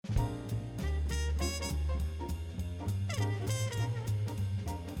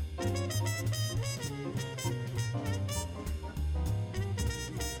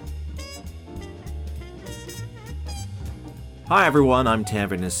Hi everyone, I'm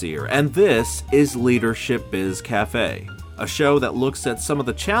Tanvir Nasir, and this is Leadership Biz Cafe, a show that looks at some of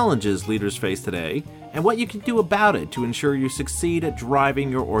the challenges leaders face today and what you can do about it to ensure you succeed at driving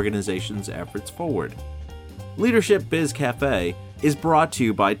your organization's efforts forward. Leadership Biz Cafe is brought to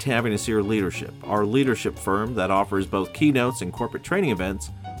you by Tanvir Nasir Leadership, our leadership firm that offers both keynotes and corporate training events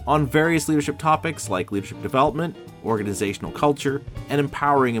on various leadership topics like leadership development, organizational culture, and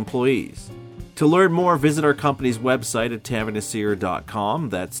empowering employees. To learn more, visit our company's website at tanvirnasir.com.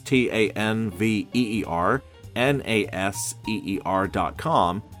 That's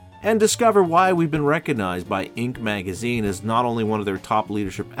TANVERNASEER.com, and discover why we've been recognized by Inc. magazine as not only one of their top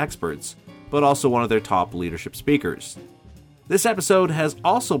leadership experts, but also one of their top leadership speakers. This episode has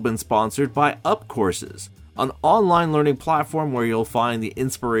also been sponsored by UpCourses, an online learning platform where you'll find the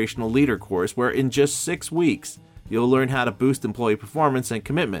Inspirational Leader course, where in just 6 weeks, you'll learn how to boost employee performance and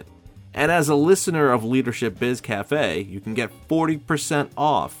commitment. And as a listener of Leadership Biz Cafe, you can get 40%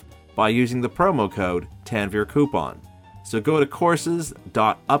 off by using the promo code TANVIRCoupon. So go to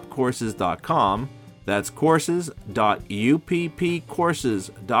courses.upcourses.com, that's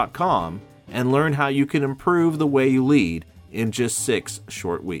courses.uppcourses.com, and learn how you can improve the way you lead in just 6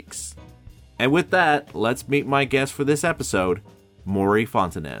 short weeks. And with that, let's meet my guest for this episode, Maury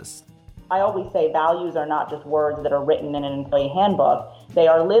Fontanez. I always say values are not just words that are written in an employee handbook. They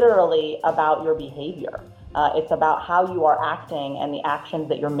are literally about your behavior. It's about how you are acting and the actions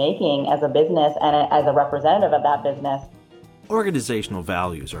that you're making as a business and as a representative of that business. Organizational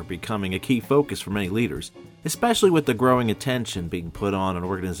values are becoming a key focus for many leaders, especially with the growing attention being put on an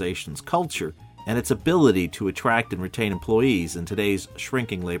organization's culture and its ability to attract and retain employees in today's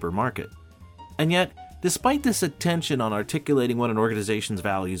shrinking labor market. And yet, despite this attention on articulating what an organization's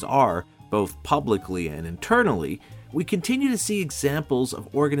values are, both publicly and internally, we continue to see examples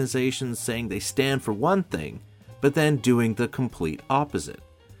of organizations saying they stand for one thing, but then doing the complete opposite.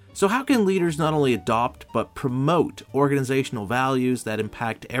 So how can leaders not only adopt but promote organizational values that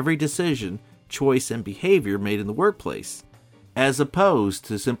impact every decision, choice, and behavior made in the workplace, as opposed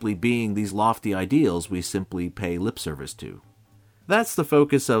to simply being these lofty ideals we simply pay lip service to? That's the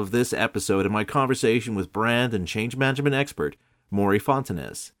focus of this episode and my conversation with brand and change management expert, Maury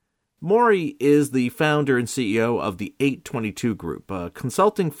Fontanez. Maury is the founder and CEO of the 822 Group, a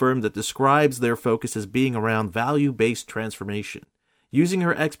consulting firm that describes their focus as being around value-based transformation. Using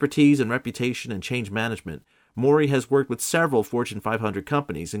her expertise and reputation in change management, Maury has worked with several Fortune 500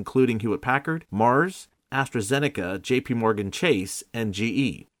 companies, including Hewlett-Packard, Mars, AstraZeneca, JP Morgan Chase, and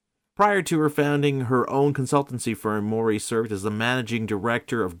GE. Prior to her founding her own consultancy firm, Maury served as the managing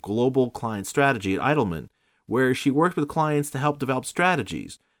director of global client strategy at Idleman, where she worked with clients to help develop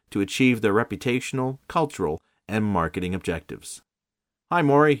strategies to achieve their reputational, cultural, and marketing objectives. Hi,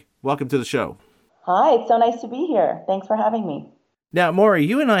 Maury. Welcome to the show. Hi, it's so nice to be here. Thanks for having me. Now, Maury,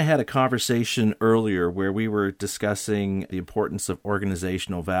 you and I had a conversation earlier where we were discussing the importance of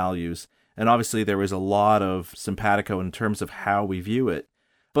organizational values, and obviously there was a lot of simpatico in terms of how we view it.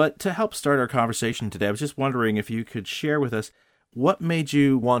 But to help start our conversation today, I was just wondering if you could share with us what made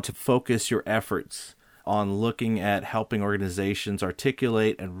you want to focus your efforts on looking at helping organizations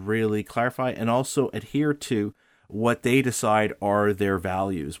articulate and really clarify and also adhere to what they decide are their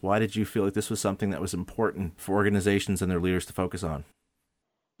values. Why did you feel like this was something that was important for organizations and their leaders to focus on?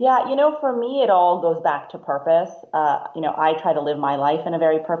 Yeah, for me, it all goes back to purpose. I try to live my life in a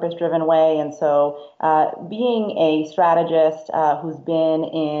very purpose-driven way. And so being a strategist who's been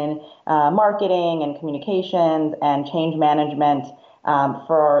in marketing and communications and change management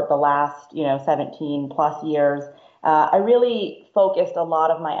for the last, 17 plus years, I really focused a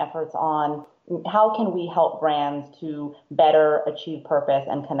lot of my efforts on how can we help brands to better achieve purpose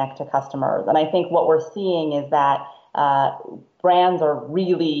and connect to customers. And I think what we're seeing is that brands are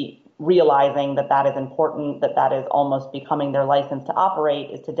really realizing that that is important, that is almost becoming their license to operate,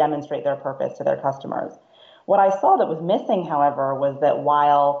 is to demonstrate their purpose to their customers. What I saw that was missing, however, was that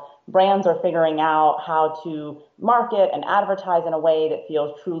while brands are figuring out how to market and advertise in a way that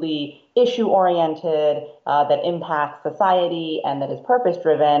feels truly issue-oriented, that impacts society, and that is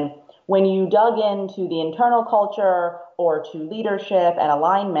purpose-driven, when you dug into the internal culture or to leadership and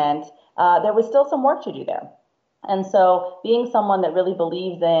alignment, there was still some work to do there. And so being someone that really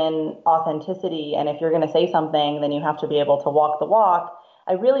believes in authenticity, and if you're going to say something, then you have to be able to walk the walk,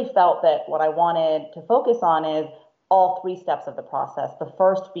 I really felt that what I wanted to focus on is all 3 steps of the process. The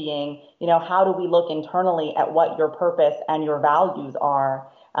first being, how do we look internally at what your purpose and your values are?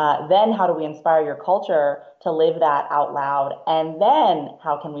 Then how do we inspire your culture to live that out loud? And then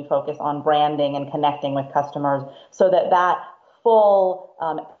how can we focus on branding and connecting with customers so that full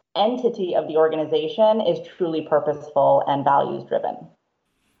entity of the organization is truly purposeful and values driven.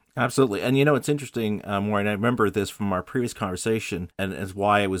 Absolutely. And it's interesting, Maureen, I remember this from our previous conversation, and as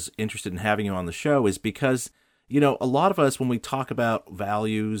why I was interested in having you on the show is because, a lot of us, when we talk about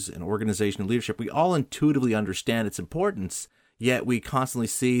values and organization and leadership, we all intuitively understand its importance, yet we constantly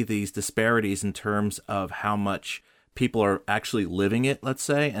see these disparities in terms of how much people are actually living it, let's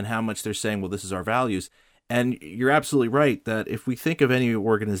say, and how much they're saying, well, this is our values. And you're absolutely right that if we think of any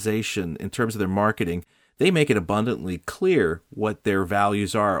organization in terms of their marketing, they make it abundantly clear what their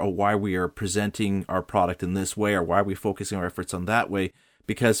values are or why we are presenting our product in this way or why we're focusing our efforts on that way.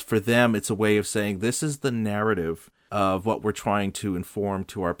 Because for them, it's a way of saying this is the narrative of what we're trying to inform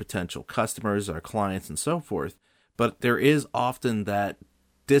to our potential customers, our clients, and so forth. But there is often that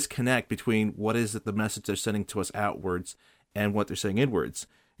disconnect between what is it the message they're sending to us outwards and what they're saying inwards.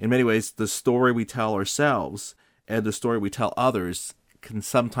 In many ways, the story we tell ourselves and the story we tell others can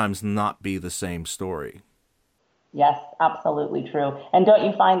sometimes not be the same story. Yes, absolutely true. And don't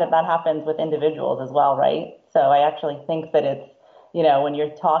you find that that happens with individuals as well, right? So I actually think that it's, when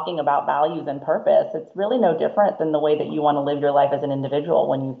you're talking about values and purpose, it's really no different than the way that you want to live your life as an individual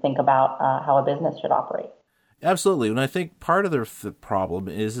when you think about how a business should operate. Absolutely. And I think part of the problem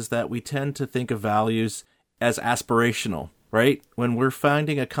is that we tend to think of values as aspirational, right? When we're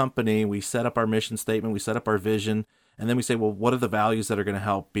founding a company, we set up our mission statement, we set up our vision, and then we say, well, what are the values that are going to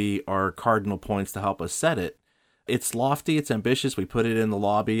help be our cardinal points to help us set it? It's lofty, it's ambitious. We put it in the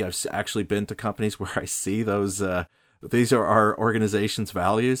lobby. I've actually been to companies where I see those, these are our organization's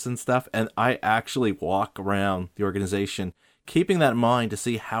values and stuff. And I actually walk around the organization, keeping that in mind to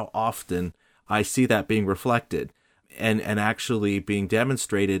see how often I see that being reflected and actually being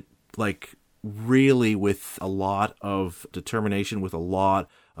demonstrated, like really with a lot of determination, with a lot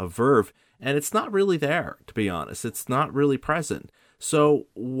of verve. And it's not really there, to be honest. It's not really present. So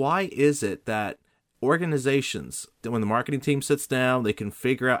why is it that organizations, when the marketing team sits down, they can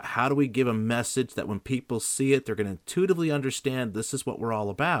figure out how do we give a message that when people see it, they're going to intuitively understand this is what we're all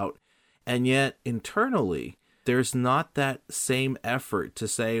about. And yet internally, there's not that same effort to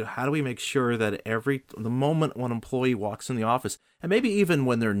say, how do we make sure that the moment one employee walks in the office, and maybe even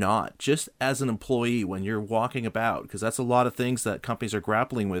when they're not, just as an employee, when you're walking about, because that's a lot of things that companies are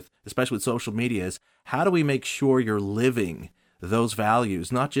grappling with, especially with social media, is how do we make sure you're living those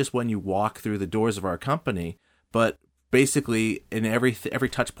values, not just when you walk through the doors of our company, but basically in every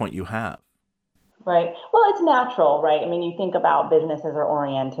touch point you have. Right. Well, it's natural, right? I mean, you think about businesses are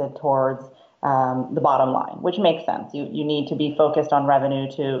oriented towards the bottom line, which makes sense. You need to be focused on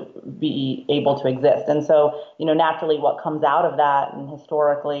revenue to be able to exist. And so, naturally what comes out of that and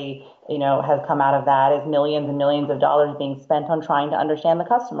historically, has come out of that is millions and millions of dollars being spent on trying to understand the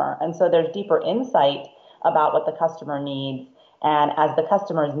customer. And so there's deeper insight about what the customer needs. And as the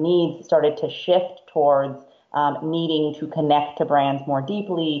customer's needs started to shift towards needing to connect to brands more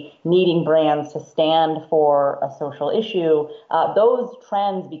deeply, needing brands to stand for a social issue, those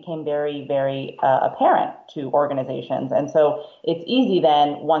trends became very, very apparent to organizations. And so it's easy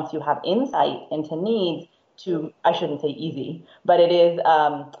then, once you have insight into needs, I shouldn't say easy, but it is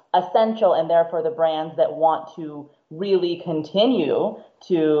essential, and therefore the brands that want to really continue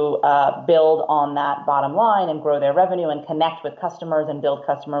to build on that bottom line and grow their revenue and connect with customers and build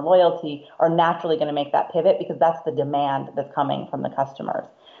customer loyalty are naturally going to make that pivot because that's the demand that's coming from the customers.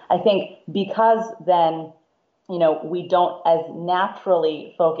 I think because then, we don't as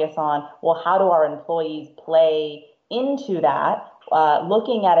naturally focus on, well, how do our employees play into that?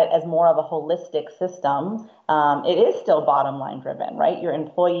 Looking at it as more of a holistic system, it is still bottom line driven, right? Your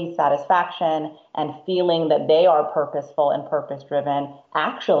employee satisfaction and feeling that they are purposeful and purpose driven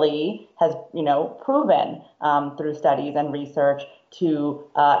actually has, proven through studies and research to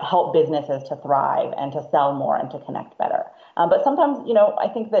help businesses to thrive and to sell more and to connect better. But sometimes, I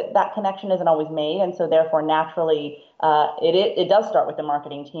think that connection isn't always made. And so therefore, naturally, it does start with the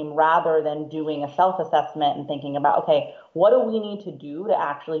marketing team rather than doing a self-assessment and thinking about, okay, what do we need to do to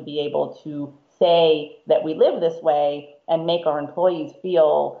actually be able to say that we live this way and make our employees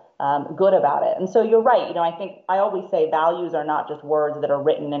feel good about it. And so you're right. I think I always say values are not just words that are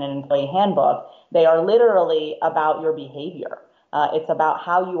written in an employee handbook. They are literally about your behavior. It's about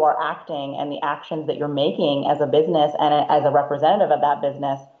how you are acting and the actions that you're making as a business and as a representative of that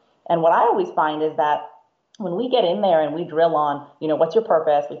business. And what I always find is that when we get in there and we drill on, what's your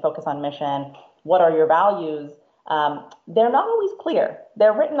purpose? We focus on mission. What are your values? They're not always clear.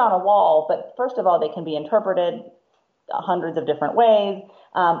 They're written on a wall, but first of all, they can be interpreted hundreds of different ways,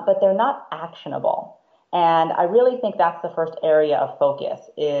 but they're not actionable. And I really think that's the first area of focus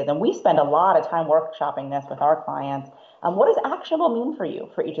and we spend a lot of time workshopping this with our clients, what does actionable mean for you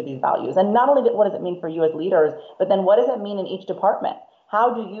for each of these values? And not only what does it mean for you as leaders, but then what does it mean in each department?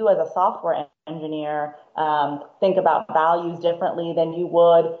 How do you as a software engineer think about values differently than you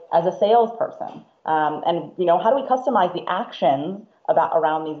would as a salesperson? And how do we customize the actions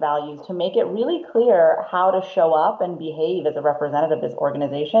around these values to make it really clear how to show up and behave as a representative of this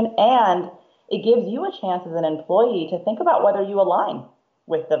organization? And it gives you a chance as an employee to think about whether you align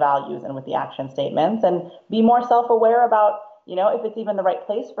with the values and with the action statements, and be more self-aware about, if it's even the right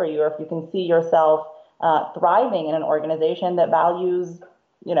place for you, or if you can see yourself thriving in an organization that values,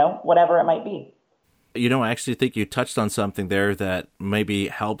 whatever it might be. I actually think you touched on something there that maybe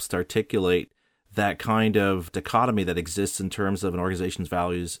helps to articulate that kind of dichotomy that exists in terms of an organization's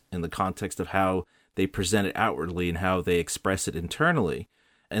values in the context of how they present it outwardly and how they express it internally.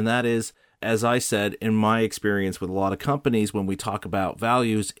 And that is, as I said, in my experience with a lot of companies, when we talk about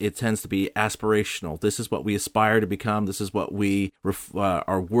values, it tends to be aspirational. This is what we aspire to become. This is what we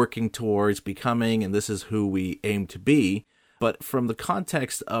are working towards becoming, and this is who we aim to be. But from the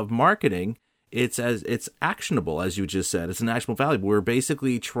context of marketing, it's actionable, as you just said. It's an actionable value. We're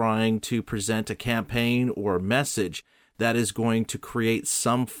basically trying to present a campaign or a message that is going to create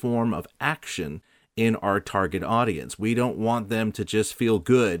some form of action in our target audience. We don't want them to just feel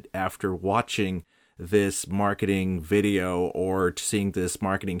good after watching this marketing video or seeing this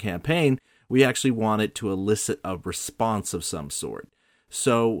marketing campaign. We actually want it to elicit a response of some sort.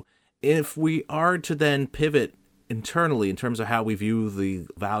 So if we are to then pivot internally in terms of how we view the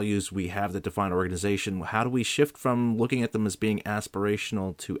values we have that define our organization, how do we shift from looking at them as being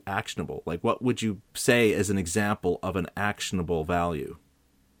aspirational to actionable? Like, what would you say as an example of an actionable value?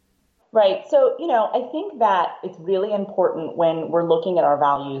 Right. So, I think that it's really important when we're looking at our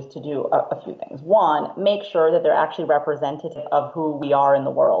values to do a few things. One, make sure that they're actually representative of who we are in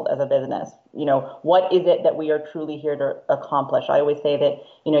the world as a business. What is it that we are truly here to accomplish? I always say that,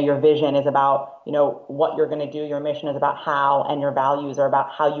 your vision is about, what you're going to do. Your mission is about how, and your values are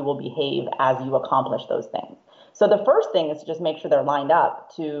about how you will behave as you accomplish those things. So the first thing is to just make sure they're lined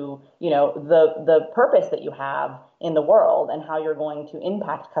up to, the purpose that you have in the world and how you're going to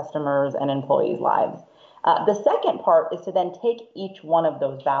impact customers and employees' lives. The second part is to then take each one of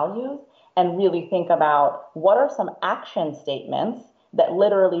those values and really think about what are some action statements that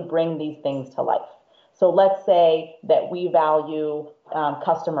literally bring these things to life. So let's say that we value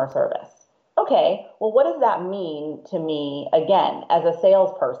customer service. Okay, well, what does that mean to me, again, as a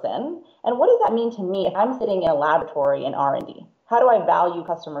salesperson? And what does that mean to me if I'm sitting in a laboratory in R&D? How do I value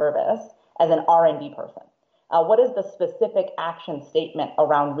customer service as an R&D person? What is the specific action statement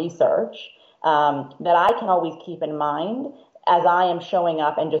around research that I can always keep in mind as I am showing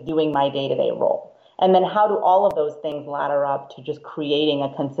up and just doing my day-to-day role? And then how do all of those things ladder up to just creating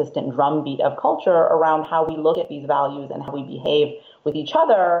a consistent drumbeat of culture around how we look at these values and how we behave with each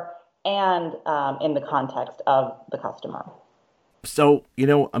other and in the context of the customer? So,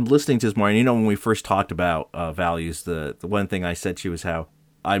 I'm listening to this more, and when we first talked about values, the one thing I said to you is how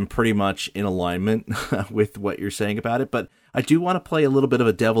I'm pretty much in alignment with what you're saying about it. But I do want to play a little bit of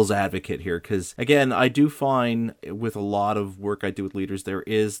a devil's advocate here, because, again, I do find with a lot of work I do with leaders, there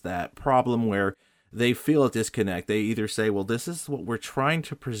is that problem where they feel a disconnect. They either say, well, this is what we're trying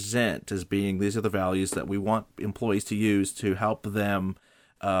to present as being, these are the values that we want employees to use to help them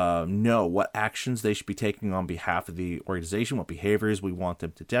know what actions they should be taking on behalf of the organization, what behaviors we want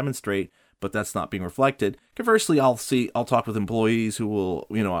them to demonstrate, but that's not being reflected. Conversely, I'll talk with employees who will,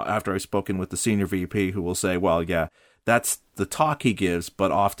 after I've spoken with the senior VP, who will say, well, yeah, that's the talk he gives,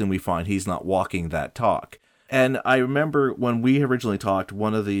 but often we find he's not walking that talk. And I remember when we originally talked,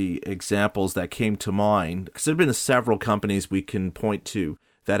 one of the examples that came to mind, because there have been several companies we can point to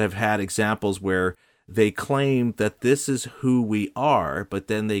that have had examples where they claim that this is who we are, but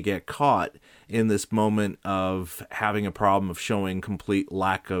then they get caught in this moment of having a problem of showing complete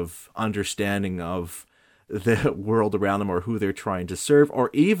lack of understanding of the world around them or who they're trying to serve, or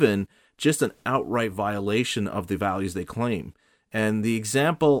even just an outright violation of the values they claim. And the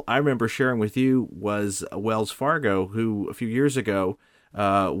example I remember sharing with you was Wells Fargo, who a few years ago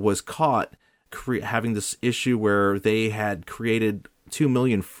was caught having this issue where they had created 2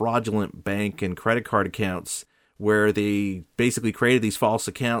 million fraudulent bank and credit card accounts, where they basically created these false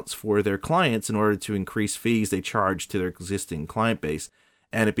accounts for their clients in order to increase fees they charged to their existing client base.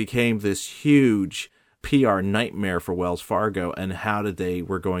 And it became this huge PR nightmare for Wells Fargo and how they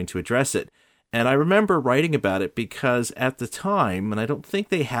were going to address it. And I remember writing about it because at the time, and I don't think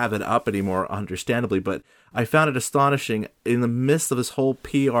they have it up anymore, understandably, but I found it astonishing, in the midst of this whole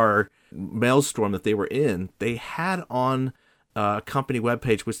PR maelstrom that they were in, they had on a company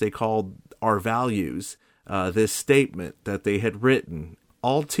webpage, which they called Our Values, this statement that they had written.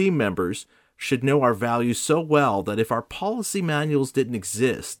 All team members should know our values so well that if our policy manuals didn't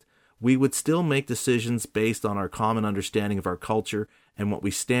exist, we would still make decisions based on our common understanding of our culture and what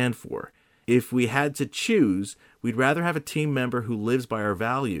we stand for. If we had to choose, we'd rather have a team member who lives by our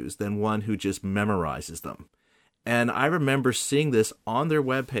values than one who just memorizes them. And I remember seeing this on their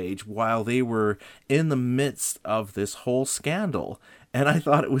webpage while they were in the midst of this whole scandal. And I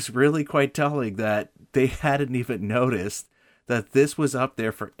thought it was really quite telling that they hadn't even noticed that this was up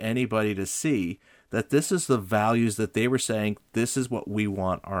there for anybody to see, that this is the values that they were saying, this is what we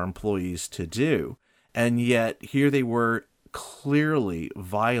want our employees to do. And yet here they were clearly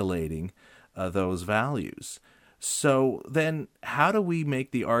violating those values. So then how do we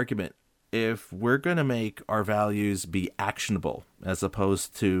make the argument if we're going to make our values be actionable as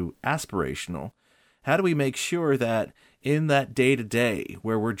opposed to aspirational? How do we make sure that in that day-to-day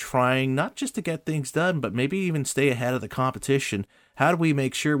where we're trying not just to get things done, but maybe even stay ahead of the competition, how do we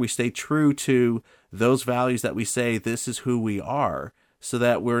make sure we stay true to those values that we say this is who we are, so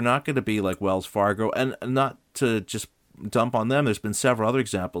that we're not going to be like Wells Fargo? And not to just dump on them, there's been several other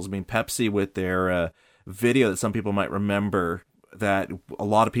examples. I mean, Pepsi with their video that some people might remember that a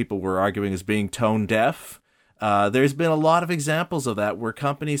lot of people were arguing as being tone deaf. There's been a lot of examples of that where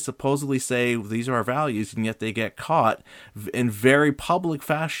companies supposedly say these are our values, and yet they get caught in very public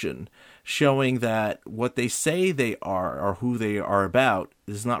fashion showing that what they say they are or who they are about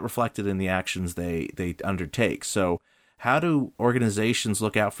is not reflected in the actions they undertake. So how do organizations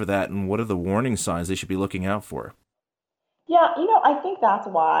look out for that, and what are the warning signs they should be looking out for? Yeah, I think that's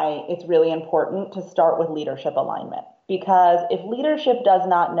why it's really important to start with leadership alignment. Because if leadership does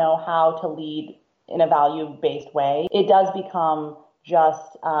not know how to lead in a value-based way, it does become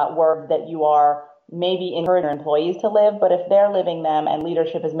just words that you are maybe encouraging your employees to live. But if they're living them and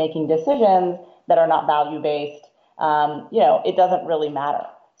leadership is making decisions that are not value-based, it doesn't really matter.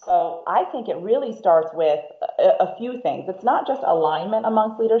 So I think it really starts with a few things. It's not just alignment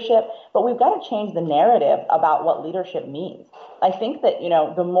amongst leadership, but we've got to change the narrative about what leadership means. I think that,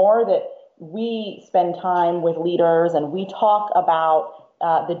 the more that we spend time with leaders and we talk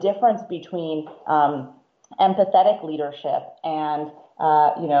about the difference between empathetic leadership and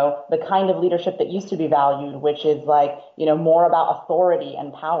the kind of leadership that used to be valued, which is more about authority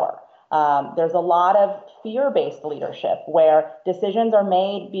and power. There's a lot of fear-based leadership where decisions are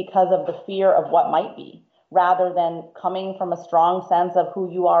made because of the fear of what might be, rather than coming from a strong sense of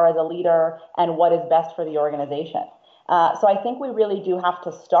who you are as a leader and what is best for the organization. So I think we really do have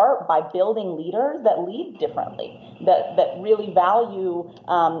to start by building leaders that lead differently, that really value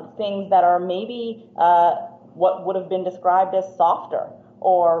things that are maybe what would have been described as softer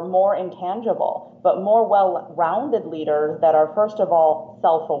or more intangible, but more well-rounded leaders that are, first of all,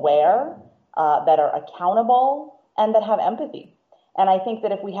 self-aware, that are accountable, and that have empathy. And I think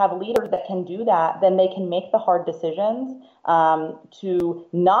that if we have leaders that can do that, then they can make the hard decisions to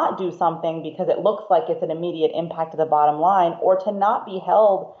not do something because it looks like it's an immediate impact to the bottom line, or to not be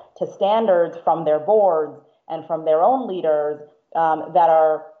held to standards from their boards and from their own leaders that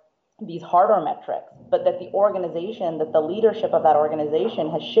are these harder metrics, but that the organization, that the leadership of that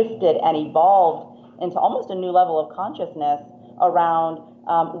organization has shifted and evolved into almost a new level of consciousness around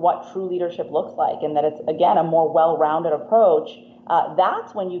what true leadership looks like, and that it's, again, a more well-rounded approach.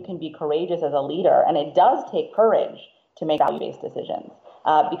 That's when you can be courageous as a leader, and it does take courage to make value-based decisions,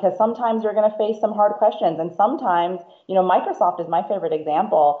 because sometimes you're going to face some hard questions, and sometimes, Microsoft is my favorite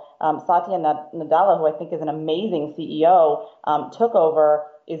example. Satya Nadella, who I think is an amazing CEO, took over,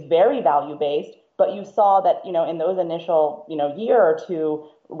 is very value-based, but you saw that, in those initial, year or two,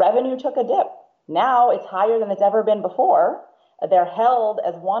 revenue took a dip. Now it's higher than it's ever been before. They're held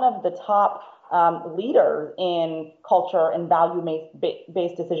as one of the top leaders in culture and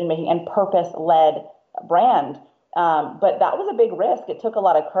value-based decision-making and purpose-led brand. But that was a big risk. It took a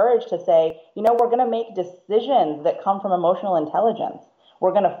lot of courage to say, we're going to make decisions that come from emotional intelligence.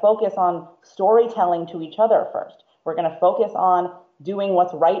 We're going to focus on storytelling to each other first. We're going to focus on doing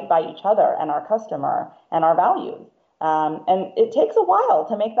what's right by each other and our customer and our values. And it takes a while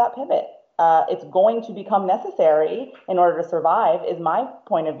to make that pivot. It's going to become necessary in order to survive, is my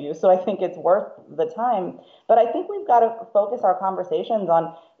point of view. So I think it's worth the time. But I think we've got to focus our conversations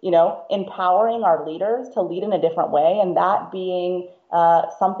on, empowering our leaders to lead in a different way, and that being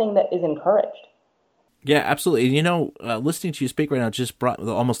something that is encouraged. Yeah, absolutely. Listening to you speak right now just brought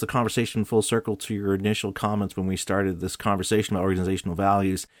almost the conversation full circle to your initial comments when we started this conversation about organizational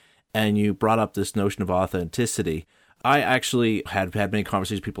values, and you brought up this notion of authenticity. I actually had many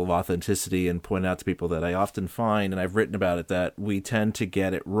conversations with people of authenticity and pointed out to people that I often find, and I've written about it, that we tend to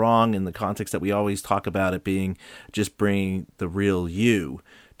get it wrong in the context that we always talk about it being just bringing the real you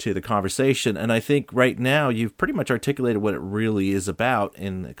to the conversation. And I think right now you've pretty much articulated what it really is about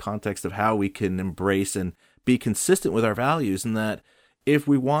in the context of how we can embrace and be consistent with our values, and that if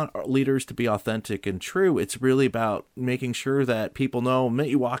we want our leaders to be authentic and true, it's really about making sure that people know the minute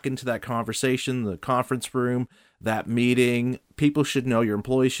you walk into that conversation, the conference room, that meeting, people should know, your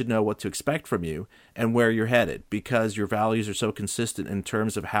employees should know what to expect from you and where you're headed, because your values are so consistent in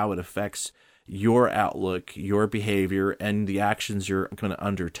terms of how it affects your outlook, your behavior, and the actions you're going to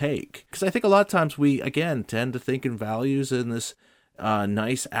undertake. Because I think a lot of times we, again, tend to think in values in this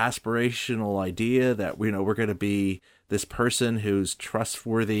nice aspirational idea that we're going to be this person who's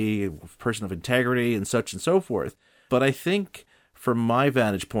trustworthy, person of integrity, and so forth. But I think from my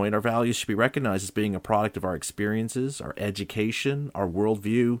vantage point, our values should be recognized as being a product of our experiences, our education, our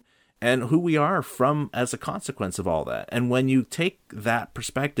worldview, and who we are as a consequence of all that. And when you take that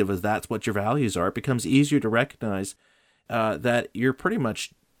perspective as that's what your values are, it becomes easier to recognize that you're pretty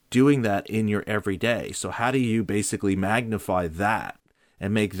much doing that in your everyday. So how do you basically magnify that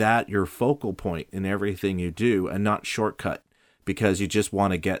and make that your focal point in everything you do, and not shortcut because you just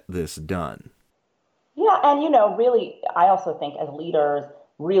want to get this done? Yeah, and really, I also think as leaders,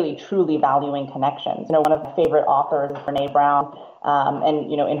 really truly valuing connections. One of my favorite authors is Brene Brown,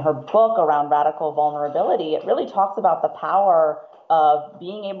 and in her book around radical vulnerability, it really talks about the power of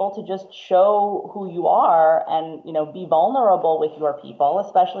being able to just show who you are and be vulnerable with your people,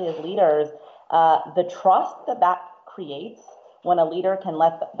 especially as leaders. The trust that creates when a leader can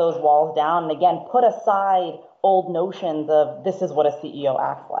let those walls down, and again, put aside old notions of this is what a CEO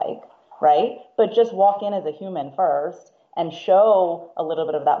acts like, right? But just walk in as a human first and show a little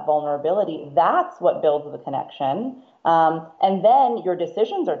bit of that vulnerability. That's what builds the connection. And then your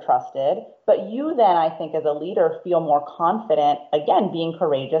decisions are trusted, but you then, I think, as a leader, feel more confident, again, being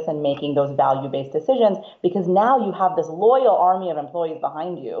courageous and making those value-based decisions, because now you have this loyal army of employees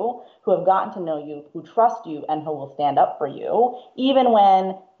behind you who have gotten to know you, who trust you, and who will stand up for you, even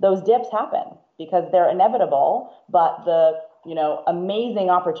when those dips happen, because they're inevitable. But the amazing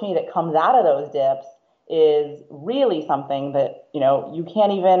opportunity that comes out of those dips is really something that you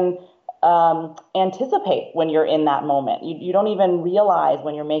can't even anticipate when you're in that moment. You don't even realize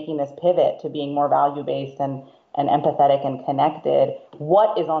when you're making this pivot to being more value-based and empathetic and connected,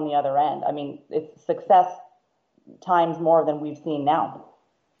 what is on the other end. I mean, it's success times more than we've seen now.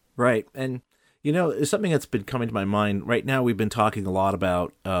 Right. And it's something that's been coming to my mind right now. We've been talking a lot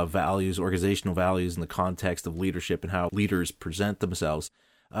about values, organizational values, in the context of leadership and how leaders present themselves.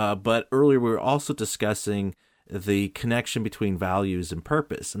 But earlier we were also discussing the connection between values and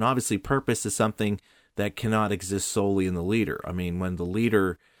purpose. And obviously purpose is something that cannot exist solely in the leader. I mean, when the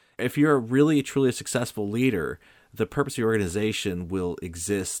leader, if you're really truly a successful leader, the purpose of your organization will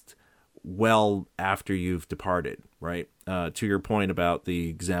exist well after you've departed, right? To your point about the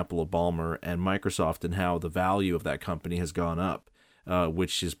example of Ballmer and Microsoft and how the value of that company has gone up,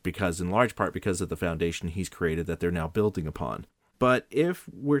 which is in large part because of the foundation he's created that they're now building upon. But if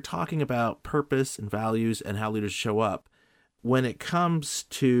we're talking about purpose and values and how leaders show up, when it comes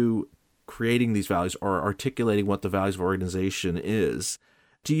to creating these values or articulating what the values of organization is,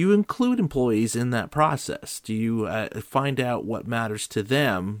 do you include employees in that process? Do you find out what matters to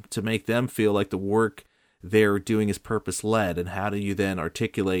them to make them feel like the work they're doing is purpose-led? And how do you then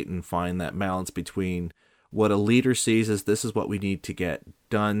articulate and find that balance between what a leader sees as this is what we need to get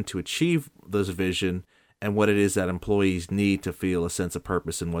done to achieve this vision, and what it is that employees need to feel a sense of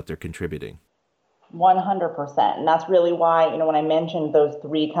purpose in what they're contributing? 100%. And that's really why, when I mentioned those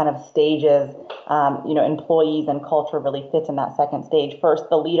three kind of stages, employees and culture really fits in that second stage. First,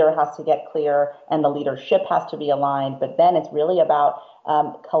 the leader has to get clear and the leadership has to be aligned, but then it's really about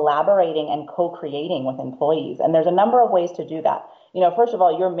collaborating and co-creating with employees. And there's a number of ways to do that. First of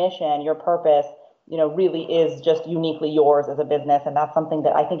all, your mission, your purpose, really is just uniquely yours as a business. And that's something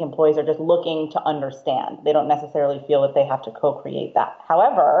that I think employees are just looking to understand. They don't necessarily feel that they have to co-create that.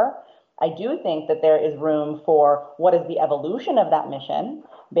 However, I do think that there is room for what is the evolution of that mission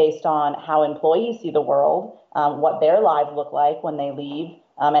based on how employees see the world, what their lives look like when they leave,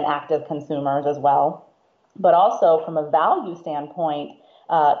 and act as consumers as well. But also from a value standpoint,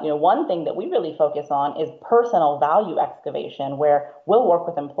 one thing that we really focus on is personal value excavation, where we'll work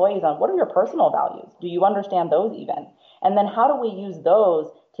with employees on what are your personal values? Do you understand those even? And then how do we use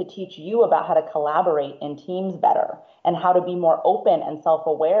those to teach you about how to collaborate in teams better and how to be more open and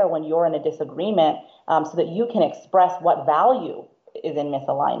self-aware when you're in a disagreement, so that you can express what value is in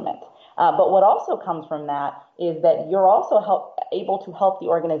misalignment. But what also comes from that is that you're also able to help the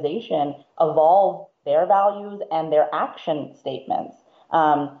organization evolve their values and their action statements,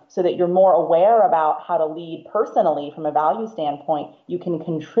 so that you're more aware about how to lead personally from a value standpoint. You can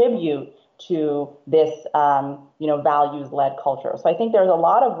contribute to this, values-led culture. So I think there's a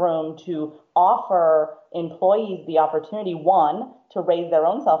lot of room to offer employees the opportunity, one, to raise their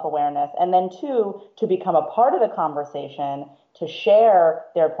own self-awareness, and then two, to become a part of the conversation, to share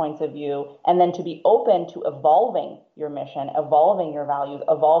their points of view, and then to be open to evolving your mission, evolving your values,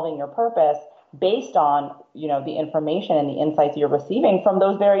 evolving your purpose based on, the information and the insights you're receiving from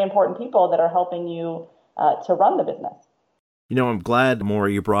those very important people that are helping you to run the business. I'm glad, Maura,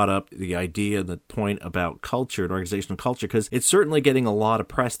 you brought up the idea, the point about culture and organizational culture, because it's certainly getting a lot of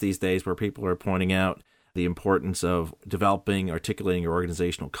press these days where people are pointing out the importance of developing, articulating your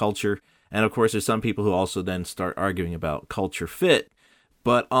organizational culture. And of course, there's some people who also then start arguing about culture fit.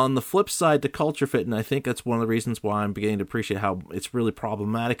 But on the flip side to culture fit, and I think that's one of the reasons why I'm beginning to appreciate how it's really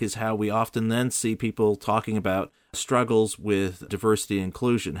problematic, is how we often then see people talking about struggles with diversity and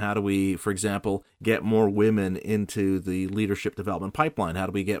inclusion. How do we, for example, get more women into the leadership development pipeline? How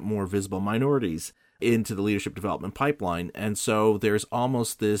do we get more visible minorities into the leadership development pipeline? And so there's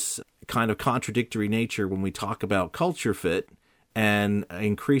almost this kind of contradictory nature when we talk about culture fit and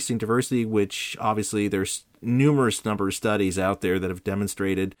increasing diversity, which obviously there's numerous number of studies out there that have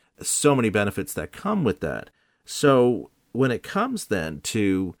demonstrated so many benefits that come with that. So when it comes then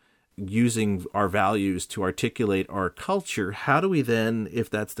to using our values to articulate our culture, how do we then, if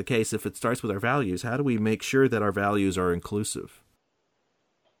that's the case, if it starts with our values, how do we make sure that our values are inclusive?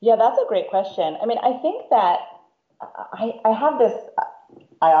 Yeah, that's a great question. I mean, I think that I have this,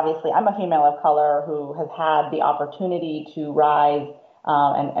 I'm a female of color who has had the opportunity to rise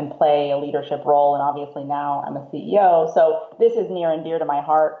and play a leadership role. And obviously now I'm a CEO. So this is near and dear to my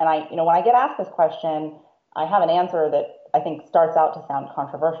heart. And when I get asked this question, I have an answer that I think starts out to sound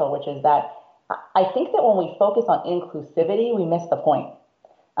controversial, which is that I think that when we focus on inclusivity, we miss the point,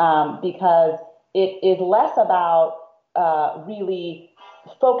 because it is less about really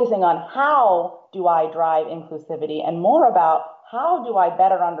focusing on how do I drive inclusivity and more about how do I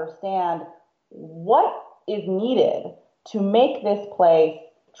better understand what is needed to make this place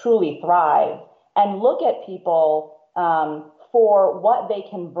truly thrive, and look at people for what they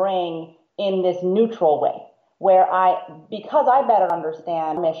can bring in this neutral way, where because I better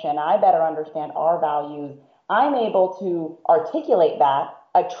understand mission, I better understand our values, I'm able to articulate that,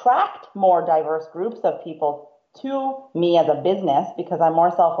 attract more diverse groups of people to me as a business because I'm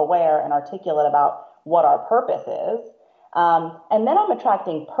more self-aware and articulate about what our purpose is. And then I'm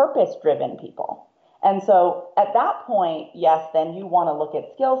attracting purpose-driven people. And so at that point, yes, then you want to look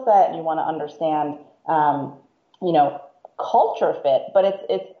at skill set and you want to understand, culture fit, but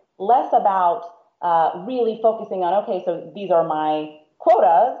it's less about really focusing on, okay, so these are my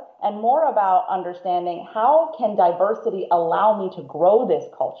quotas, and more about understanding how can diversity allow me to grow this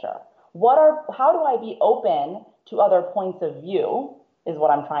culture? How do I be open to other points of view is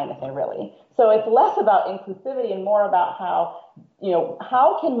what I'm trying to say, really. So it's less about inclusivity and more about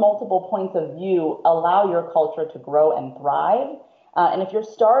how can multiple points of view allow your culture to grow and thrive? And if you're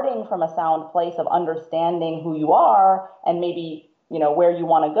starting from a sound place of understanding who you are and maybe, where you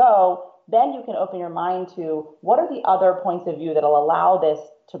want to go, then you can open your mind to what are the other points of view that will allow this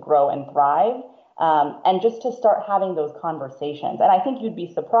to grow and thrive, and just to start having those conversations. And I think you'd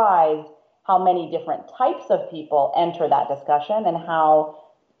be surprised how many different types of people enter that discussion and how,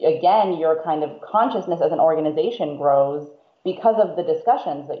 again, your kind of consciousness as an organization grows because of the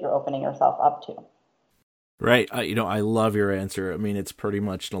discussions that you're opening yourself up to. Right. I love your answer. I mean, it's pretty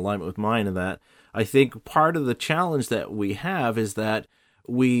much in alignment with mine in that I think part of the challenge that we have is that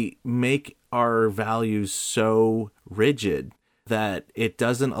we make our values so rigid that it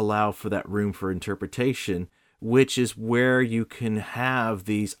doesn't allow for that room for interpretation, which is where you can have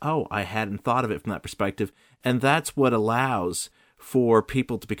these, I hadn't thought of it from that perspective. And that's what allows for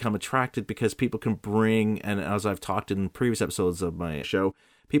people to become attracted, because people can bring, and as I've talked in previous episodes of my show,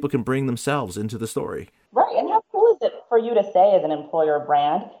 people can bring themselves into the story. Right. And how cool is it for you to say as an employer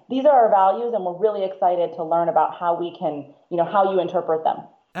brand, these are our values and we're really excited to learn about how we can, how you interpret them.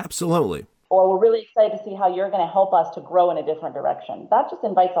 Absolutely. Or we're really excited to see how you're going to help us to grow in a different direction. That just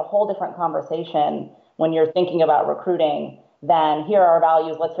invites a whole different conversation when you're thinking about recruiting than here are our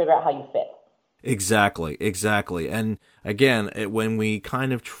values, let's figure out how you fit. Exactly. And again, when we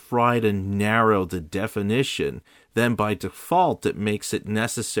kind of try to narrow the definition, then by default, it makes it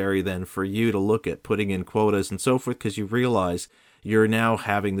necessary then for you to look at putting in quotas and so forth, because you realize you're now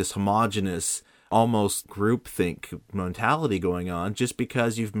having this homogenous almost groupthink mentality going on just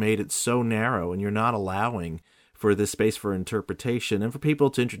because you've made it so narrow and you're not allowing for this space for interpretation and for people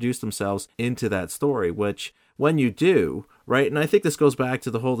to introduce themselves into that story, which when you do, right? And I think this goes back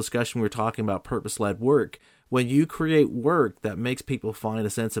to the whole discussion we were talking about purpose-led work. When you create work that makes people find a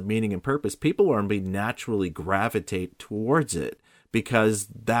sense of meaning and purpose, people are going to naturally gravitate towards it because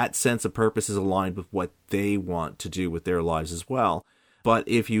that sense of purpose is aligned with what they want to do with their lives as well. But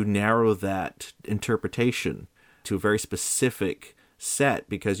if you narrow that interpretation to a very specific set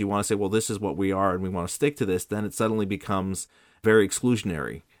because you want to say, well, this is what we are and we want to stick to this, then it suddenly becomes very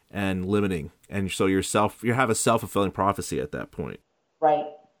exclusionary and limiting. And so you have a self-fulfilling prophecy at that point. Right.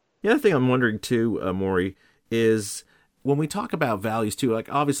 The other thing I'm wondering too, Maury, is when we talk about values too, like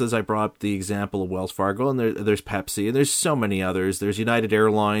obviously as I brought up the example of Wells Fargo, and there's Pepsi, and there's so many others. There's United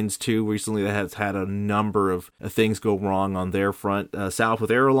Airlines too, recently that has had a number of things go wrong on their front.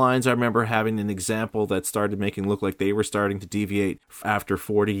 Southwest Airlines, I remember having an example that started making it look like they were starting to deviate after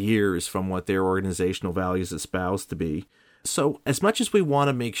 40 years from what their organizational values espoused to be. So as much as we want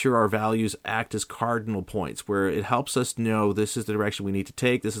to make sure our values act as cardinal points, where it helps us know this is the direction we need to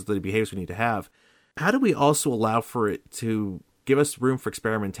take, this is the behaviors we need to have, how do we also allow for it to give us room for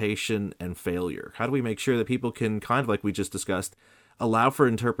experimentation and failure? How do we make sure that people can, kind of like we just discussed, allow for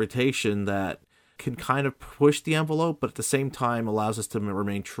interpretation that can kind of push the envelope, but at the same time allows us to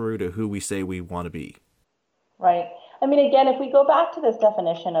remain true to who we say we want to be? Right. I mean, again, if we go back to this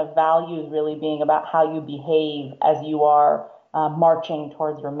definition of values really being about how you behave as you are marching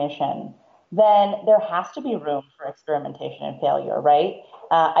towards your mission, then there has to be room for experimentation and failure, right?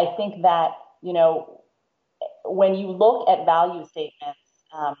 I think that, when you look at value statements,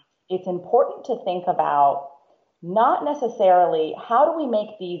 it's important to think about not necessarily how do we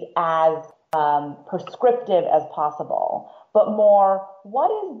make these as prescriptive as possible, but more what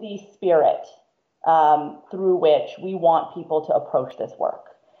is the spirit through which we want people to approach this work?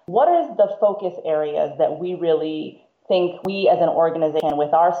 What are the focus areas that we really think we as an organization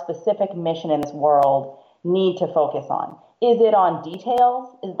with our specific mission in this world need to focus on? Is it on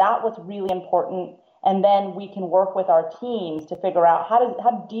details? Is that what's really important? And then we can work with our teams to figure out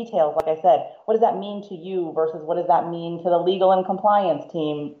how details, like I said, what does that mean to you versus what does that mean to the legal and compliance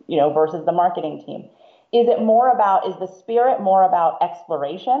team, versus the marketing team? Is the spirit more about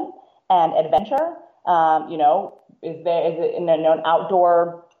exploration and adventure? Is it in an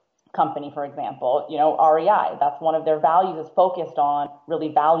outdoor company, for example, REI, that's one of their values is focused on really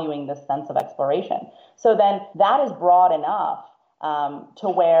valuing this sense of exploration. So then that is broad enough to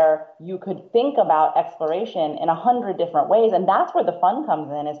where you could think about exploration in 100 different ways. And that's where the fun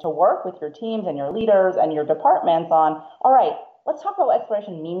comes in, is to work with your teams and your leaders and your departments on, all right, let's talk about what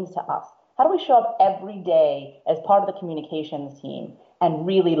exploration means to us. How do we show up every day as part of the communications team and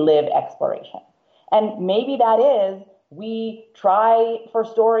really live exploration? And maybe that is, we try for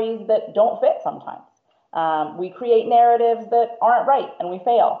stories that don't fit sometimes. We create narratives that aren't right and we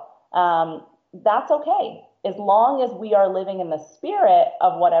fail. That's okay, as long as we are living in the spirit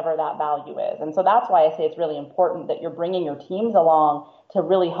of whatever that value is. And so that's why I say it's really important that you're bringing your teams along to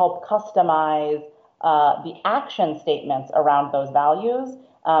really help customize the action statements around those values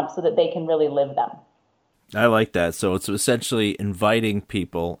so that they can really live them. I like that. So it's essentially inviting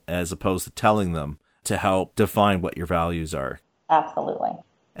people as opposed to telling them to help define what your values are. Absolutely.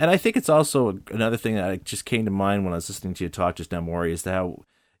 And I think it's also another thing that just came to mind when I was listening to you talk just now, Maury, is how,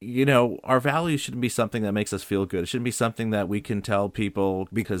 our values shouldn't be something that makes us feel good. It shouldn't be something that we can tell people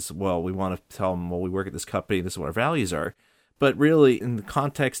because, we want to tell them, we work at this company, this is what our values are. But really, in the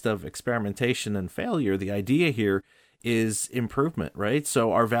context of experimentation and failure, the idea here is improvement, right?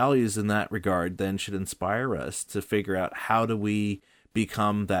 So our values in that regard then should inspire us to figure out how do we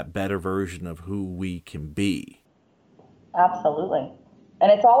become that better version of who we can be. Absolutely. And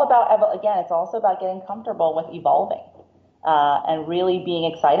it's all about, again, it's also about getting comfortable with evolving and really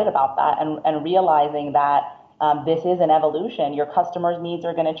being excited about that and realizing that this is an evolution. Your customers' needs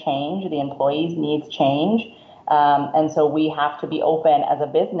are going to change. The employees' needs change. And so we have to be open as a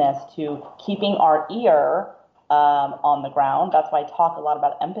business to keeping our ear on the ground. That's why I talk a lot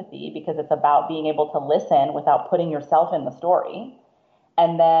about empathy, because it's about being able to listen without putting yourself in the story,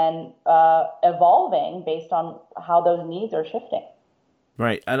 and then evolving based on how those needs are shifting.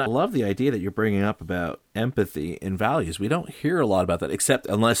 Right. And I love the idea that you're bringing up about empathy and values. We don't hear a lot about that, except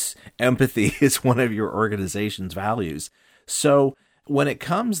unless empathy is one of your organization's values. So when it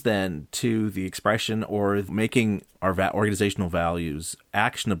comes then to the expression or making our organizational values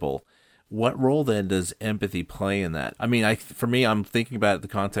actionable, What role then does empathy play in that? I mean, for me, I'm thinking about it in the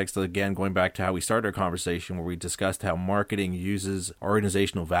context of, again, going back to how we started our conversation where we discussed how marketing uses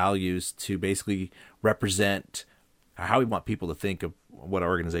organizational values to basically represent how we want people to think of what our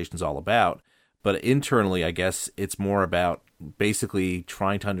organization is all about. But internally, I guess it's more about basically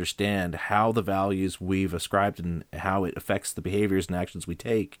trying to understand how the values we've ascribed and how it affects the behaviors and actions we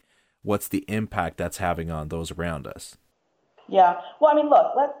take. What's the impact that's having on those around us? Yeah. Well, I mean,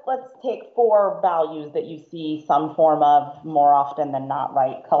 look, let's take 4 values that you see some form of more often than not,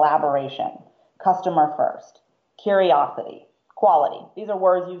 right? Collaboration, customer first, curiosity, quality. These are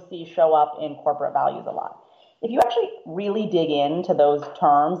words you see show up in corporate values a lot. If you actually really dig into those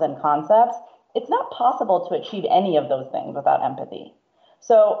terms and concepts, it's not possible to achieve any of those things without empathy.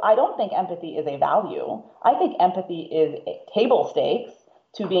 So I don't think empathy is a value. I think empathy is table stakes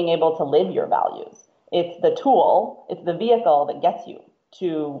to being able to live your values. It's the tool, it's the vehicle that gets you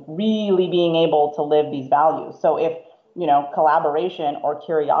to really being able to live these values. So if, collaboration or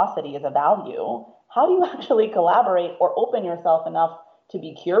curiosity is a value, how do you actually collaborate or open yourself enough to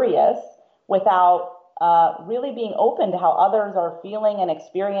be curious without really being open to how others are feeling and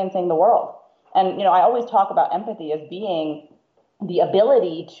experiencing the world? And, I always talk about empathy as being the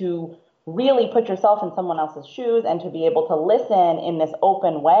ability to really put yourself in someone else's shoes and to be able to listen in this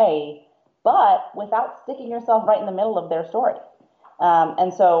open way, but without sticking yourself right in the middle of their story.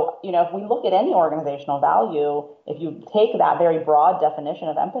 And so, if we look at any organizational value, if you take that very broad definition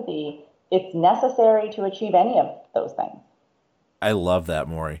of empathy, it's necessary to achieve any of those things. I love that,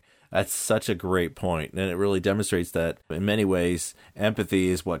 Maury. That's such a great point. And it really demonstrates that in many ways, empathy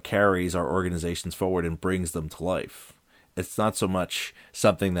is what carries our organizations forward and brings them to life. It's not so much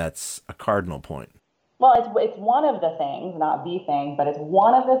something that's a cardinal point. Well, it's one of the things, not the thing, but it's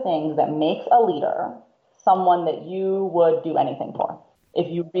one of the things that makes a leader someone that you would do anything for if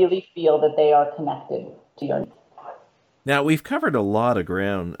you really feel that they are connected to your needs. Now, we've covered a lot of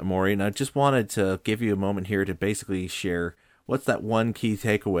ground, Maury, and I just wanted to give you a moment here to basically share what's that one key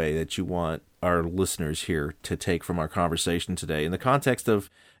takeaway that you want our listeners here to take from our conversation today in the context of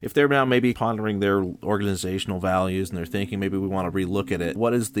if they're now maybe pondering their organizational values and they're thinking maybe we want to relook at it,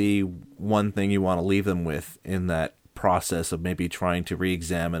 what is the one thing you want to leave them with in that process of maybe trying to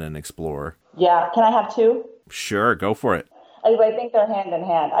re-examine and explore? Yeah. Can I have 2? Sure. Go for it. I think they're hand in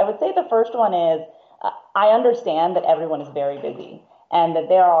hand. I would say the first one is I understand that everyone is very busy and that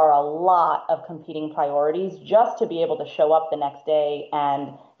there are a lot of competing priorities just to be able to show up the next day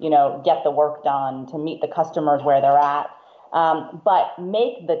and, get the work done, to meet the customers where they're at. But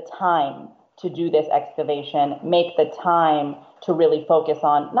make the time to do this excavation, make the time to really focus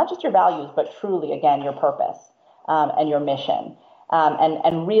on not just your values, but truly, again, your purpose and your mission,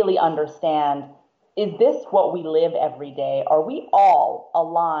 and really understand, is this what we live every day? Are we all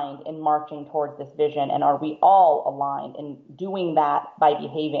aligned in marching towards this vision? And are we all aligned in doing that by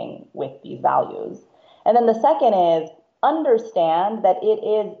behaving with these values? And then the second is understand that it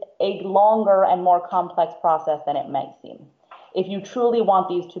is a longer and more complex process than it might seem. If you truly want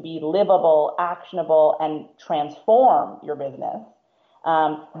these to be livable, actionable, and transform your business,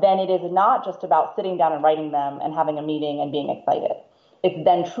 then it is not just about sitting down and writing them and having a meeting and being excited. It's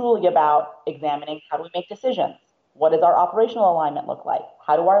then truly about examining how do we make decisions? What does our operational alignment look like?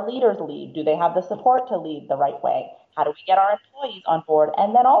 How do our leaders lead? Do they have the support to lead the right way? How do we get our employees on board?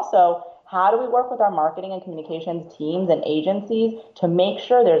 And then also, how do we work with our marketing and communications teams and agencies to make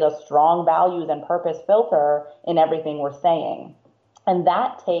sure there's a strong values and purpose filter in everything we're saying? And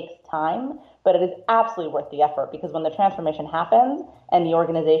that takes time, but it is absolutely worth the effort because when the transformation happens and the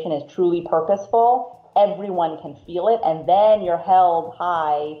organization is truly purposeful, everyone can feel it, and then you're held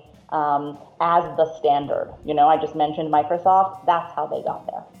high as the standard. I just mentioned Microsoft. That's how they got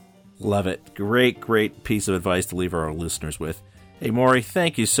there. Love it. Great piece of advice to leave our listeners with. Hey, Maury,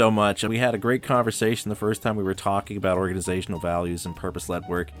 thank you so much. We had a great conversation the first time we were talking about organizational values and purpose-led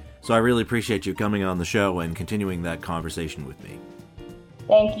work, so I really appreciate you coming on the show and continuing that conversation with me.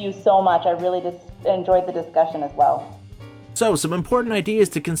 Thank you so much. I really just enjoyed the discussion as well. So, some important ideas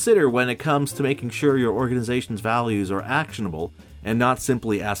to consider when it comes to making sure your organization's values are actionable and not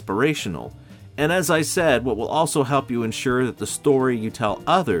simply aspirational. And as I said, what will also help you ensure that the story you tell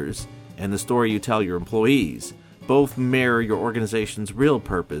others and the story you tell your employees both mirror your organization's real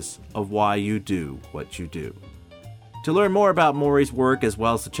purpose of why you do what you do. To learn more about Maury's work, as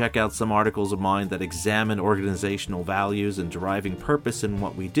well as to check out some articles of mine that examine organizational values and deriving purpose in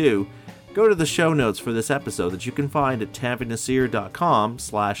what we do, go to the show notes for this episode that you can find at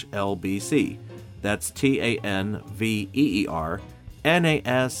tanveernasir.com/LBC. That's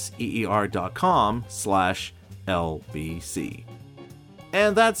TANVEERNASEER.com/LBC.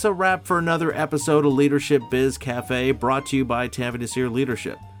 And that's a wrap for another episode of Leadership Biz Cafe, brought to you by Tanveer Naseer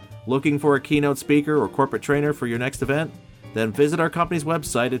Leadership. Looking for a keynote speaker or corporate trainer for your next event? Then visit our company's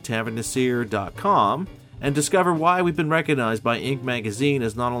website at tanveernaseer.com and discover why we've been recognized by Inc. magazine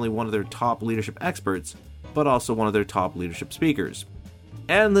as not only one of their top leadership experts, but also one of their top leadership speakers.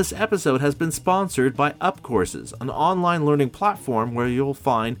 And this episode has been sponsored by UpCourses, an online learning platform where you'll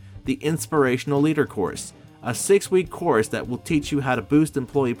find the Inspirational Leader course, a 6-week course that will teach you how to boost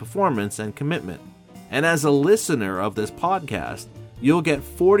employee performance and commitment. And as a listener of this podcast, you'll get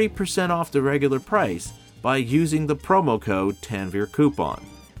 40% off the regular price by using the promo code Tanveer Coupon.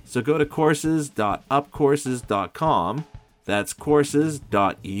 So go to courses.upcourses.com, that's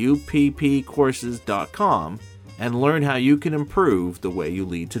courses.uppcourses.com, and learn how you can improve the way you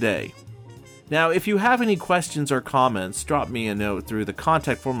lead today. Now, if you have any questions or comments, drop me a note through the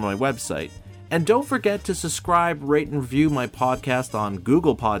contact form on my website. And don't forget to subscribe, rate, and review my podcast on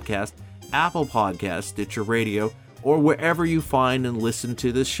Google Podcast, Apple Podcast, Stitcher Radio, or wherever you find and listen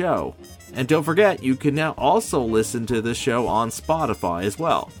to this show. And don't forget, you can now also listen to this show on Spotify as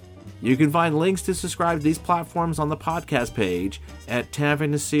well. You can find links to subscribe to these platforms on the podcast page at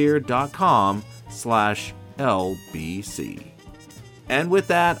tanveernaseer.com/LBC. And with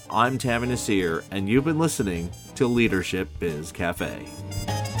that, I'm Tanveer Naseer, and you've been listening to Leadership Biz Cafe.